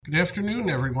Good afternoon,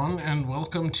 everyone, and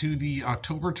welcome to the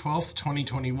October 12th,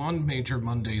 2021 Major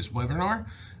Mondays webinar.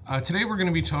 Today we're going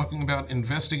to be talking about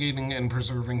investigating and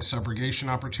preserving subrogation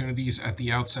opportunities at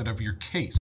the outset of your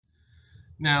case.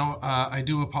 Now, I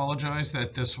do apologize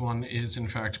that this one is in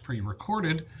fact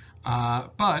pre-recorded,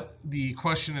 but the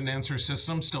question and answer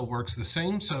system still works the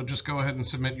same, so just go ahead and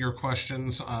submit your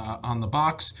questions on the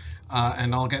box,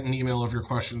 and I'll get an email of your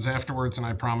questions afterwards, and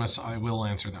I promise I will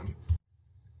answer them.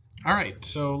 All right,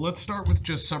 so let's start with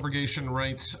just subrogation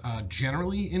rights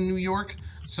generally in New York.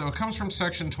 So it comes from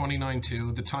Section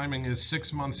 29.2. The timing is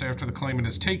 6 months after the claimant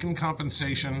has taken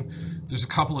compensation. There's a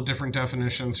couple of different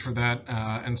definitions for that,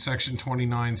 and Section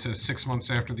 29 says 6 months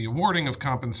after the awarding of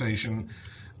compensation.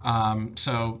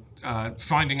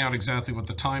 Finding out exactly what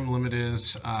the time limit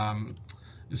is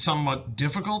somewhat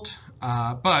difficult,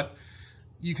 but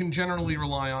you can generally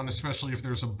rely on, especially if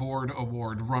there's a board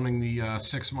award, running the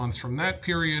 6 months from that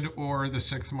period or the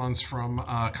 6 months from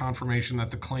confirmation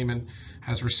that the claimant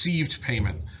has received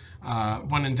payment.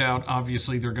 When in doubt,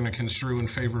 obviously they're going to construe in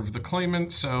favor of the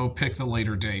claimant, so pick the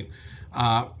later date.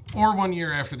 Or 1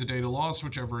 year after the date of loss,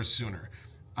 whichever is sooner.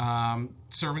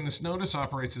 Serving this notice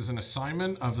operates as an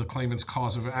assignment of the claimant's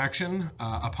cause of action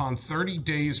upon 30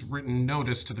 days written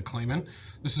notice to the claimant.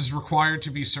 This is required to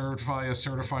be served via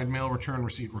certified mail return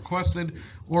receipt requested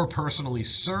or personally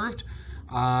served.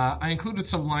 I included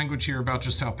some language here about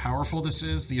just how powerful this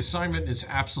is. The assignment is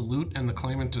absolute and the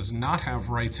claimant does not have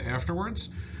rights afterwards.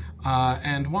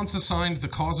 And once assigned, the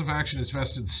cause of action is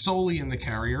vested solely in the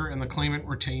carrier and the claimant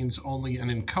retains only an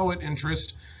inchoate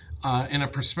interest in a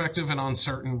prospective and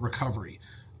uncertain recovery.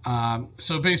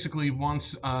 So basically,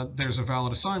 once there's a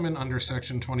valid assignment under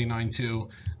Section 29.2,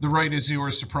 the right is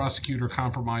yours to prosecute or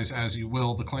compromise as you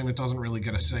will. The claimant doesn't really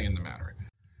get a say in the matter.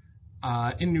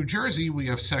 In New Jersey, we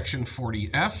have Section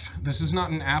 40F. This is not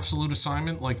an absolute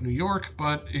assignment like New York,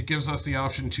 but it gives us the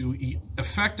option to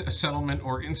effect a settlement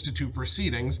or institute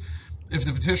proceedings if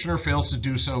the petitioner fails to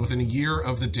do so within a year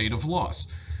of the date of loss.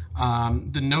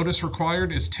 The notice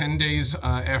required is 10 days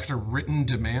after written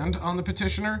demand on the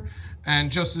petitioner,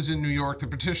 and just as in New York, the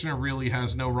petitioner really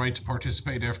has no right to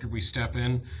participate after we step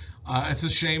in. It's a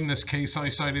shame this case I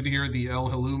cited here, the El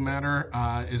Halou matter,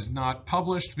 is not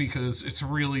published because it's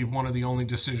really one of the only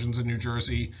decisions in New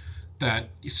Jersey that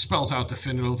spells out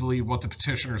definitively what the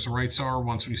petitioner's rights are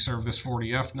once we serve this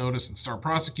 40F notice and start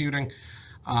prosecuting.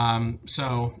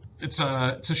 So it's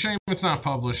a shame it's not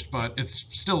published, but it's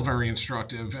still very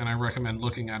instructive, and I recommend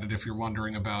looking at it if you're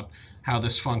wondering about how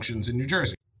this functions in New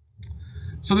Jersey.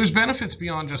 So there's benefits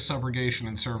beyond just subrogation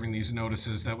and serving these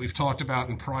notices that we've talked about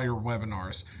in prior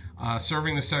webinars.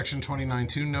 Serving the Section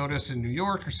 29.2 notice in New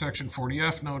York or Section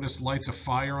 40F notice lights a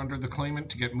fire under the claimant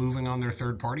to get moving on their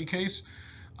third-party case.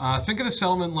 Think of the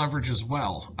settlement leverage as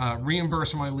well.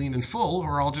 Reimburse my lien in full,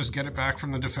 or I'll just get it back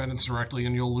from the defendants directly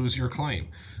and you'll lose your claim.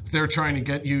 If they're trying to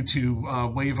get you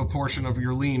to waive a portion of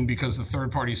your lien because the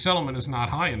third-party settlement is not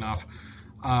high enough,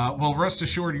 well, rest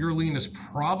assured your lien is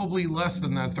probably less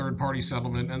than that third-party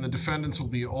settlement, and the defendants will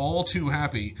be all too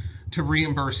happy to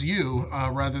reimburse you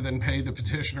rather than pay the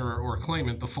petitioner or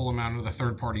claimant the full amount of the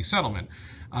third-party settlement.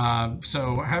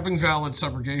 So having valid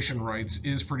subrogation rights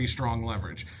is pretty strong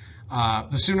leverage.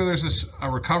 The sooner there's a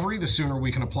recovery, the sooner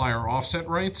we can apply our offset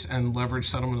rights and leverage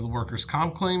settlement of the workers'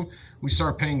 comp claim. We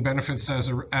start paying benefits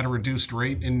at a reduced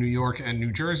rate in New York and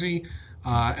New Jersey,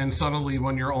 and suddenly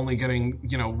when you're only getting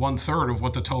 1/3 of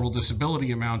what the total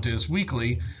disability amount is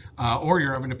weekly, or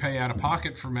you're having to pay out of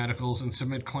pocket for medicals and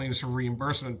submit claims for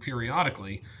reimbursement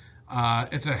periodically,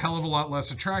 it's a hell of a lot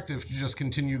less attractive to just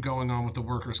continue going on with the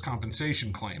workers'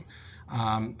 compensation claim.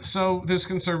 So this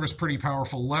can serve as pretty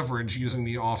powerful leverage using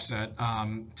the offset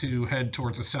to head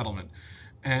towards a settlement.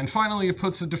 And finally, it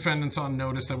puts the defendants on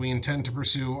notice that we intend to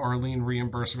pursue our lien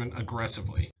reimbursement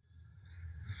aggressively.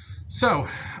 So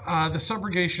the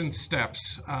subrogation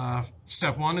steps.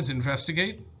 Step 1 is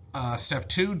investigate. Step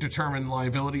 2, determine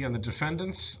liability on the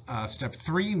defendants. Step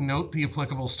 3, note the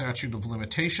applicable statute of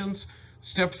limitations.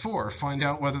 Step 4, find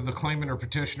out whether the claimant or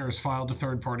petitioner has filed a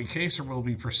third-party case or will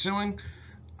be pursuing.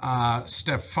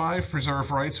 Step 5,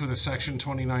 preserve rights with a Section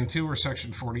 29.2 or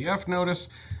Section 40F notice,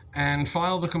 and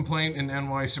file the complaint in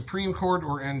NY Supreme Court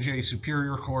or NJ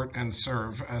Superior Court and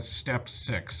serve as Step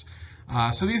 6.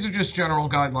 So these are just general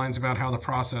guidelines about how the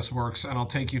process works, and I'll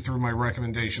take you through my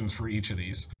recommendations for each of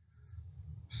these.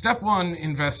 Step 1,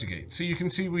 investigate. So you can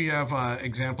see we have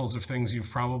examples of things you've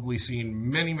probably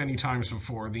seen many, many times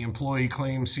before. The employee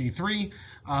claim C3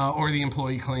 or the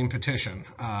employee claim petition.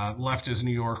 Left is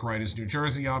New York, right is New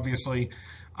Jersey, obviously.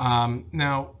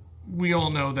 Now, we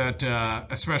all know that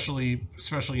especially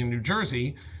in New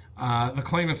Jersey, The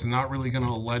claimant's not really going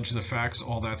to allege the facts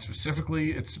all that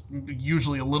specifically. It's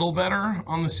usually a little better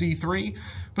on the C3,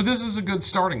 but this is a good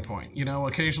starting point. You know,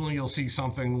 occasionally you'll see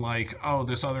something like, oh,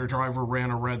 this other driver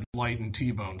ran a red light and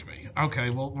T-boned me.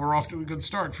 Okay, well, we're off to a good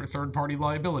start for third-party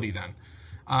liability then.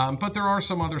 But there are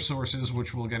some other sources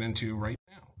which we'll get into right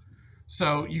now.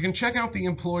 So you can check out the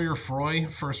employer FROI,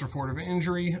 first report of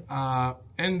injury,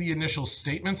 and the initial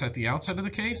statements at the outset of the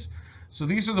case. So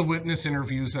these are the witness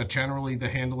interviews that generally the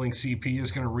handling CP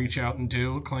is going to reach out and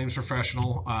do, claims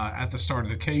professional, at the start of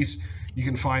the case. You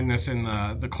can find this in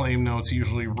the claim notes,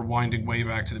 usually rewinding way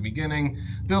back to the beginning.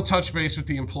 They'll touch base with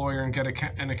the employer and get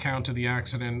an account of the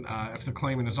accident. If the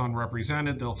claimant is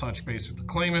unrepresented, they'll touch base with the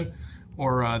claimant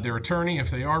or their attorney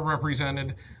if they are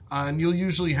represented. And you'll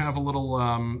usually have a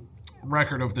little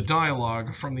record of the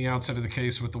dialogue from the outset of the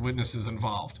case with the witnesses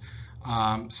involved.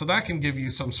 So that can give you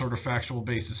some sort of factual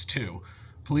basis too.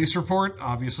 Police report,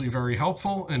 obviously very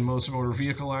helpful in most motor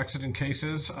vehicle accident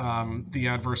cases. The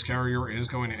adverse carrier is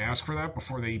going to ask for that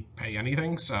before they pay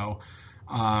anything, so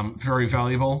very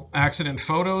valuable. Accident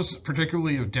photos,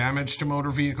 particularly of damage to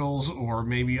motor vehicles or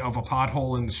maybe of a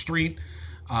pothole in the street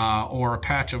or a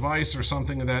patch of ice or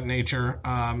something of that nature.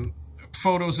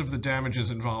 Photos of the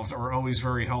damages involved are always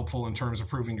very helpful in terms of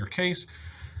proving your case.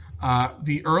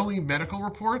 The early medical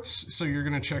reports, so you're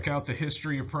going to check out the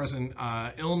history of present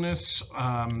illness,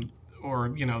 or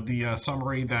the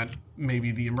summary that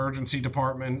maybe the emergency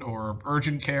department or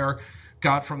urgent care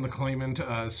got from the claimant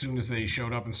as soon as they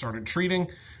showed up and started treating.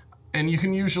 And you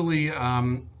can usually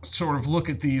sort of look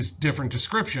at these different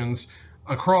descriptions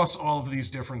across all of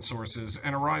these different sources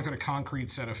and arrive at a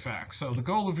concrete set of facts. So the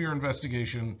goal of your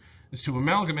investigation is to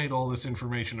amalgamate all this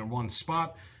information in one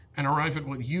spot and arrive at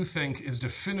what you think is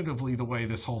definitively the way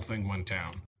this whole thing went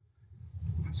down.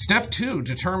 Step 2,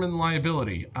 determine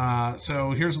liability.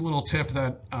 So here's a little tip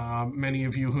that many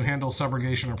of you who handle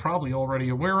subrogation are probably already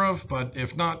aware of, but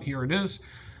if not, here it is.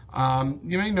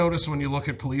 You may notice when you look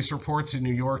at police reports in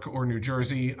New York or New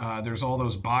Jersey, there's all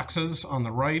those boxes on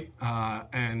the right,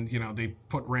 and they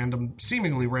put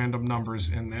seemingly random numbers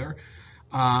in there.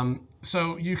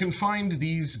 So you can find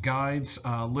these guides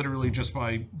literally just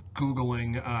by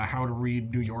Googling how to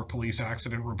read New York Police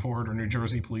Accident Report or New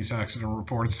Jersey Police Accident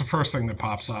Report. It's the first thing that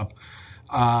pops up.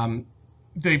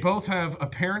 They both have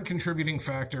apparent contributing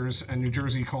factors, and New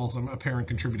Jersey calls them apparent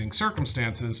contributing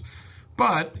circumstances.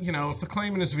 But, if the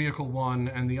claimant is vehicle 1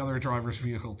 and the other driver's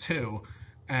vehicle 2,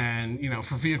 and,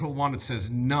 for vehicle 1 it says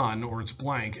none or it's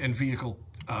blank, and vehicle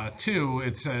 2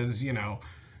 it says,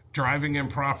 driving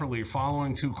improperly,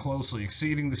 following too closely,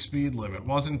 exceeding the speed limit,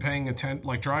 wasn't paying attention,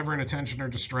 like driver inattention or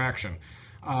distraction.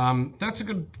 That's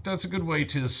a good way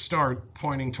to start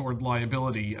pointing toward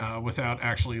liability without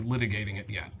actually litigating it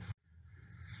yet.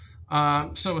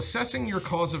 So assessing your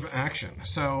cause of action.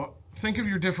 So think of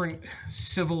your different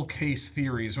civil case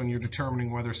theories when you're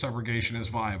determining whether subrogation is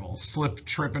viable. Slip,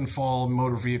 trip and fall,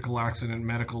 motor vehicle accident,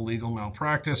 medical, legal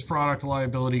malpractice, product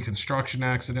liability, construction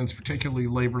accidents, particularly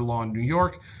labor law in New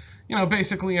York.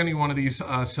 Basically any one of these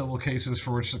civil cases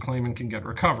for which the claimant can get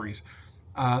recoveries.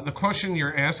 The question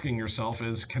you're asking yourself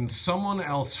is, can someone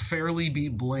else fairly be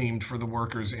blamed for the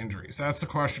worker's injuries? That's the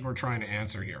question we're trying to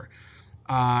answer here.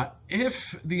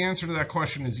 If the answer to that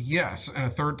question is yes, and a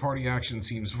third-party action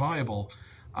seems viable,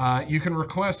 you can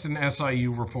request an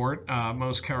SIU report.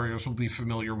 Most carriers will be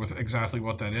familiar with exactly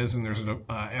what that is, and there's an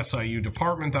SIU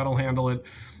department that'll handle it,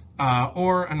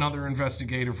 or another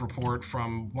investigative report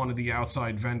from one of the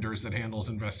outside vendors that handles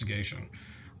investigation.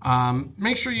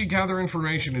 Make sure you gather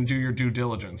information and do your due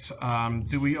diligence.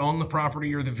 Do we own the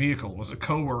property or the vehicle? Was a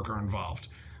coworker involved?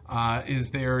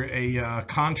 Is there a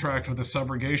contract with a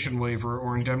subrogation waiver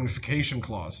or indemnification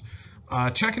clause?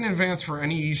 Check in advance for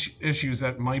any issues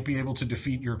that might be able to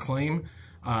defeat your claim,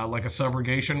 like a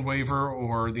subrogation waiver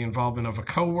or the involvement of a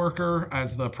coworker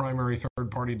as the primary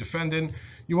third-party defendant.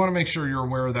 You want to make sure you're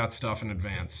aware of that stuff in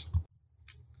advance.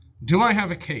 Do I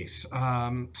have a case?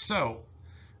 So,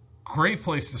 great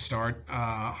place to start.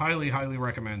 Highly, highly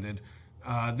recommended.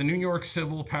 The New York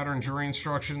Civil Pattern Jury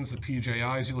Instructions, the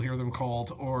PJIs you'll hear them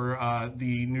called, or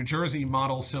the New Jersey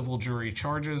Model Civil Jury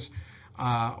Charges.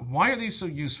 Why are these so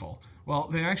useful? Well,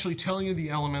 they actually tell you the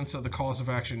elements of the cause of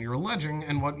action you're alleging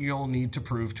and what you'll need to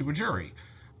prove to a jury.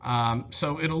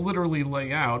 So it'll literally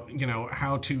lay out,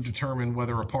 how to determine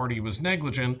whether a party was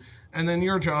negligent, and then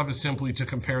your job is simply to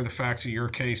compare the facts of your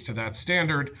case to that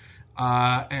standard,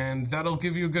 and that'll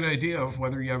give you a good idea of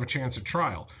whether you have a chance at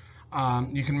trial.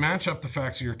 You can match up the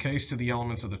facts of your case to the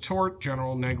elements of the tort: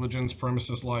 general negligence,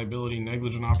 premises liability,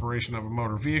 negligent operation of a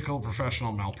motor vehicle,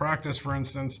 professional malpractice, for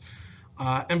instance.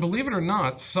 And believe it or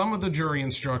not, some of the jury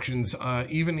instructions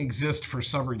even exist for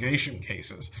subrogation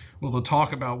cases. Well, they'll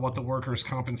talk about what the workers'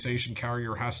 compensation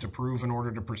carrier has to prove in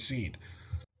order to proceed.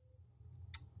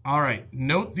 All right,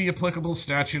 note the applicable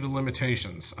statute of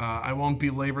limitations. I won't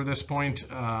belabor this point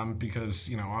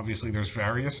because, obviously there's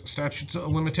various statutes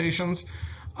of limitations.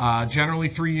 Generally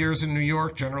 3 years in New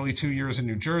York, generally 2 years in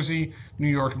New Jersey. New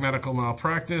York medical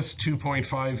malpractice,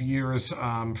 2.5 years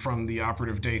from the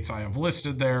operative dates I have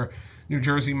listed there. New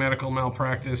Jersey medical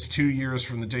malpractice, 2 years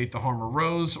from the date the harm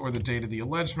arose or the date of the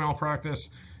alleged malpractice.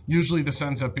 Usually this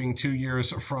ends up being 2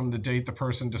 years from the date the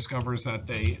person discovers that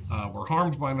they were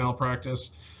harmed by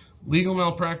malpractice. Legal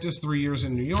malpractice, 3 years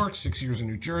in New York, 6 years in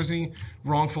New Jersey.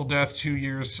 Wrongful death, 2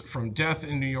 years from death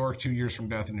in New York, 2 years from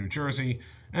death in New Jersey.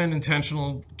 And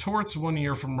intentional torts, 1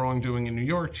 year from wrongdoing in New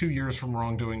York, 2 years from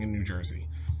wrongdoing in New Jersey.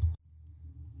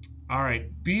 All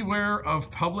right, beware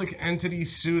of public entity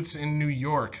suits in New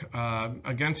York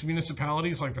against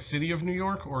municipalities like the city of New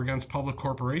York or against public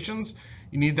corporations.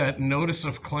 You need that notice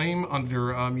of claim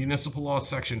under Municipal Law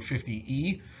Section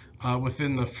 50E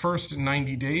within the first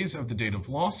 90 days of the date of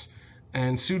loss,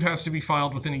 and suit has to be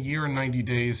filed within a year and 90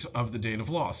 days of the date of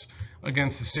loss.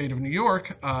 Against the state of New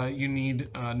York, you need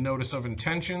a notice of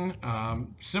intention,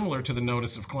 similar to the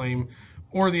notice of claim,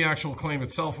 or the actual claim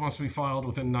itself must be filed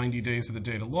within 90 days of the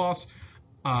date of loss,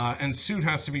 and suit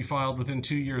has to be filed within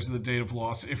 2 years of the date of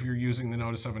loss if you're using the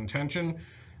notice of intention.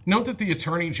 Note that the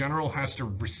Attorney General has to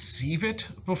receive it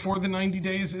before the 90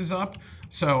 days is up,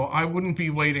 so I wouldn't be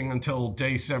waiting until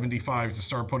day 75 to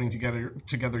start putting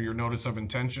together your notice of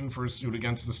intention for a suit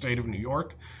against the state of New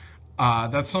York.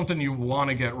 That's something you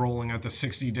want to get rolling at the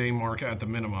 60-day mark at the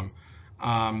minimum,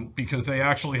 because they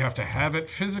actually have to have it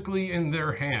physically in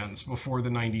their hands before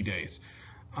the 90 days.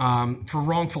 For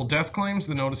wrongful death claims,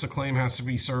 the notice of claim has to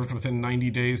be served within 90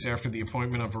 days after the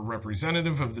appointment of a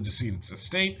representative of the decedent's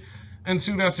estate, and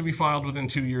suit has to be filed within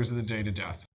 2 years of the date of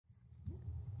death.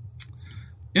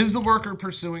 Is the worker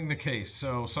pursuing the case?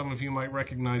 So some of you might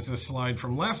recognize this slide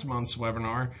from last month's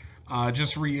webinar,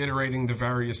 just reiterating the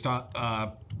various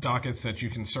dockets that you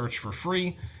can search for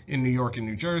free in New York and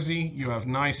New Jersey. You have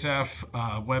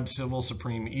NYSEF, Web Civil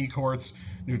Supreme E-Courts,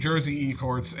 New Jersey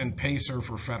E-Courts, and PACER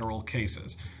for federal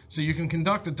cases. So you can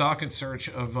conduct a docket search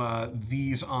of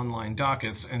these online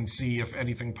dockets and see if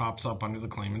anything pops up under the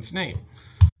claimant's name.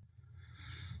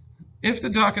 If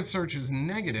the docket search is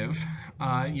negative,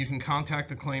 you can contact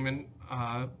the claimant,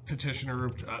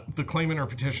 the claimant or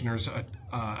petitioner's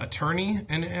attorney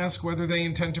and ask whether they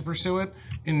intend to pursue it.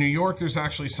 In New York, there's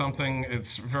actually something,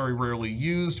 it's very rarely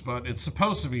used, but it's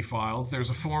supposed to be filed. There's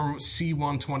a form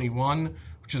C-121,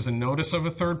 which is a notice of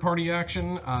a third-party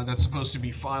action that's supposed to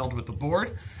be filed with the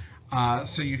board.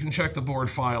 So you can check the board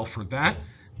file for that.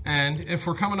 And if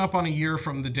we're coming up on a year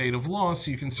from the date of loss,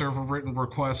 you can serve a written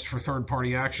request for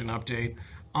third-party action update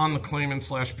on the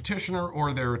claimant/petitioner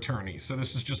or their attorney. So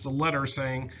this is just a letter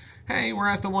saying, hey, we're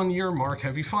at the 1 year mark.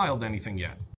 Have you filed anything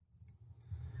yet?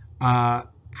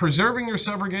 Preserving your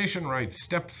subrogation rights,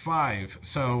 step 5.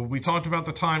 So we talked about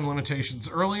the time limitations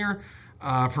earlier.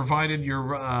 Provided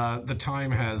the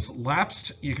time has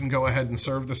lapsed, you can go ahead and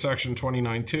serve the Section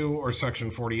 29.2 or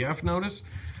Section 40F notice.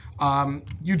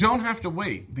 You don't have to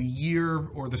wait the year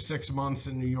or the 6 months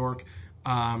in New York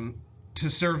to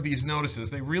serve these notices.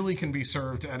 They really can be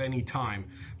served at any time.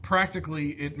 Practically,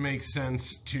 it makes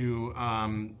sense to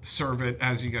serve it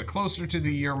as you get closer to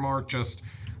the year mark, just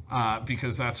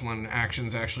because that's when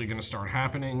action's actually going to start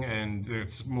happening, and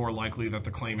it's more likely that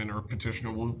the claimant or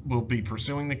petitioner will be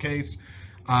pursuing the case.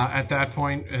 At that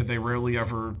point, they rarely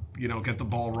ever, get the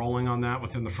ball rolling on that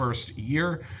within the first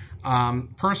year.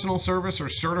 Personal service or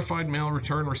certified mail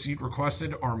return receipt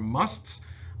requested are musts.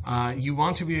 You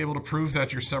want to be able to prove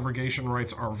that your subrogation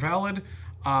rights are valid,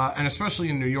 and especially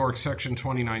in New York, Section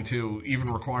 29.2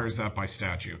 even requires that by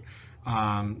statute.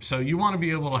 So you want to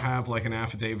be able to have like an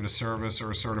affidavit of service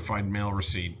or a certified mail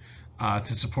receipt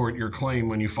to support your claim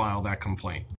when you file that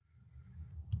complaint.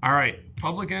 All right,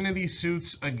 public entity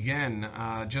suits again,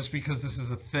 just because this is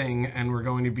a thing and we're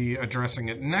going to be addressing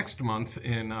it next month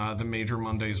in the Major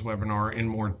Mondays webinar in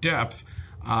more depth,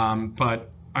 but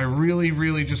I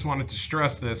really just wanted to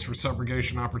stress this for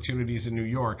subrogation opportunities in New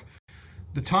York.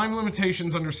 The time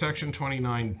limitations under Section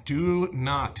 29 do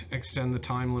not extend the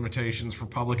time limitations for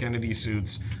public entity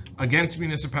suits against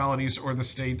municipalities or the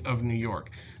state of New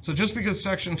York. So just because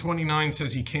Section 29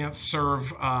 says you can't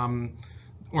serve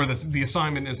or the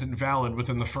assignment isn't valid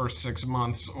within the first 6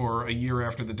 months or a year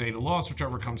after the date of loss,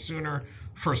 whichever comes sooner,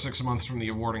 first 6 months from the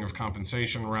awarding of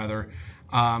compensation rather,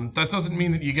 that doesn't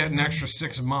mean that you get an extra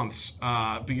 6 months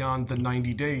beyond the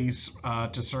 90 days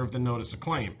to serve the notice of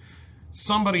claim.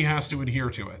 somebody has to adhere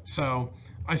to it. So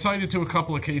I cited to a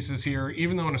couple of cases here.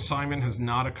 Even though an assignment has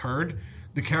not occurred,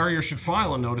 the carrier should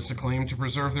file a notice of claim to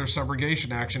preserve their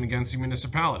subrogation action against the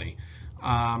municipality.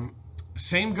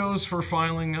 Same goes for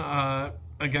filing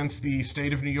against the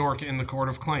state of New York in the Court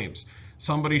of Claims.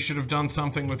 Somebody should have done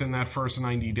something within that first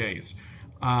 90 days.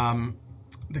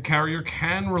 The carrier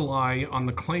can rely on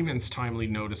the claimant's timely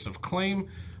notice of claim,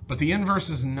 but the inverse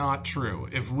is not true.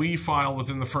 If we file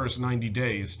within the first 90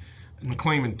 days and the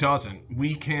claimant doesn't,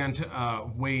 we can't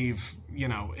waive,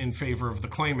 in favor of the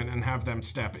claimant and have them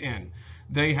step in.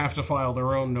 They have to file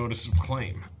their own notice of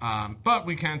claim, but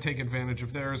we can take advantage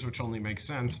of theirs, which only makes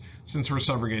sense since we're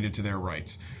subrogated to their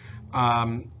rights.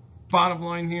 Bottom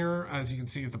line here, as you can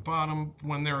see at the bottom,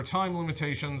 when there are time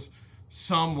limitations,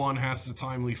 someone has to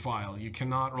timely file. You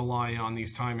cannot rely on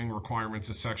these timing requirements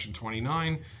of Section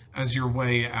 29 as your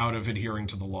way out of adhering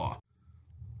to the law.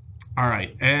 All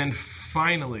right, and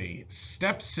finally,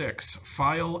 step 6,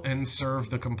 file and serve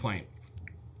the complaint.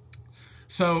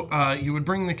 So you would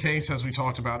bring the case, as we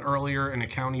talked about earlier, in a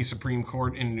county Supreme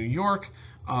Court in New York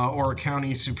or a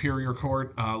county Superior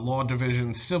Court Law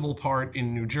Division civil part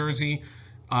in New Jersey.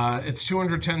 It's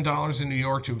 $210 in New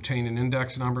York to obtain an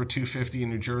index number, $250 in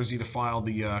New Jersey to file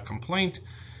the complaint.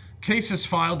 Case is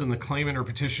filed in the claimant or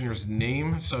petitioner's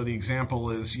name. So the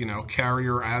example is,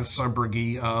 carrier as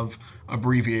subrogee of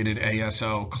abbreviated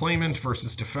ASO, claimant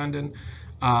versus defendant.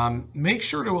 Make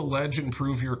sure to allege and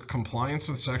prove your compliance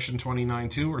with Section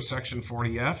 29.2 or Section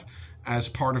 40F as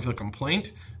part of the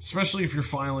complaint, especially if you're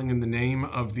filing in the name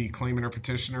of the claimant or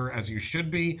petitioner, as you should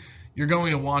be. You're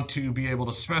going to want to be able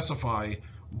to specify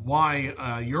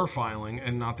why you're filing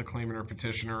and not the claimant or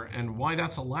petitioner, and why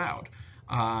that's allowed.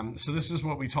 So this is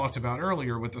what we talked about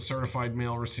earlier with the certified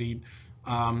mail receipt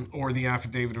or the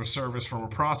affidavit of service from a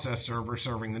process server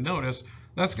serving the notice.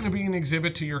 That's going to be an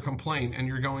exhibit to your complaint, and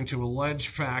you're going to allege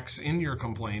facts in your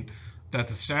complaint that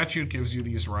the statute gives you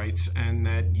these rights and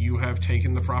that you have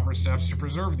taken the proper steps to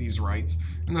preserve these rights,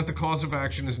 and that the cause of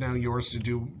action is now yours to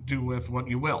do with what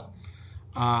you will.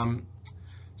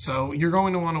 So you're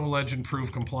going to want to allege and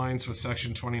prove compliance with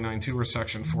Section 29.2 or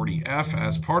Section 40F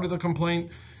as part of the complaint.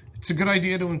 It's a good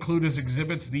idea to include as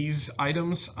exhibits these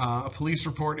items: a police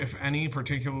report, if any,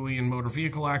 particularly in motor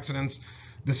vehicle accidents,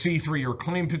 the C3 or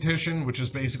claim petition, which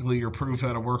is basically your proof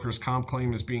that a workers' comp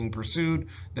claim is being pursued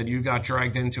that you got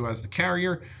dragged into as the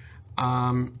carrier,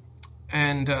 and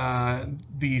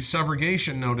the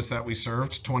subrogation notice that we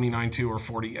served, 29.2 or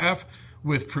 40F,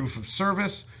 with proof of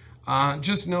service.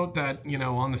 Just note that,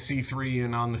 on the C3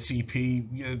 and on the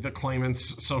CP, the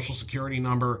claimant's social security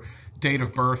number, date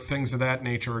of birth, things of that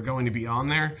nature are going to be on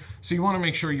there. So you want to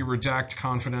make sure you redact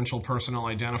confidential personnel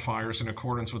identifiers in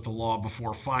accordance with the law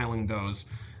before filing those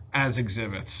as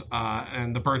exhibits.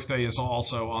 And the birthday is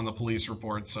also on the police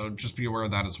report, so just be aware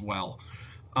of that as well.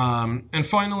 And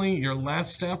finally, your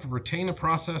last step, retain a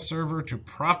process server to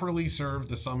properly serve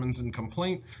the summons and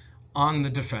complaint on the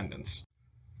defendants.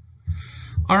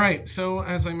 All right, so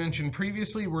as I mentioned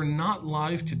previously, we're not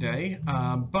live today,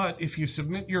 but if you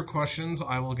submit your questions,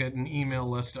 I will get an email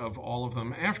list of all of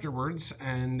them afterwards,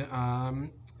 and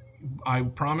I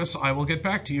promise I will get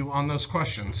back to you on those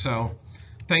questions. So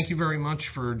thank you very much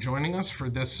for joining us for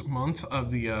this month of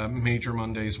the Major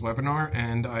Mondays webinar,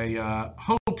 and I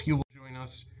hope you will join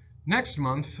us next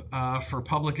month for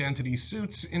public entity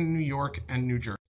suits in New York and New Jersey.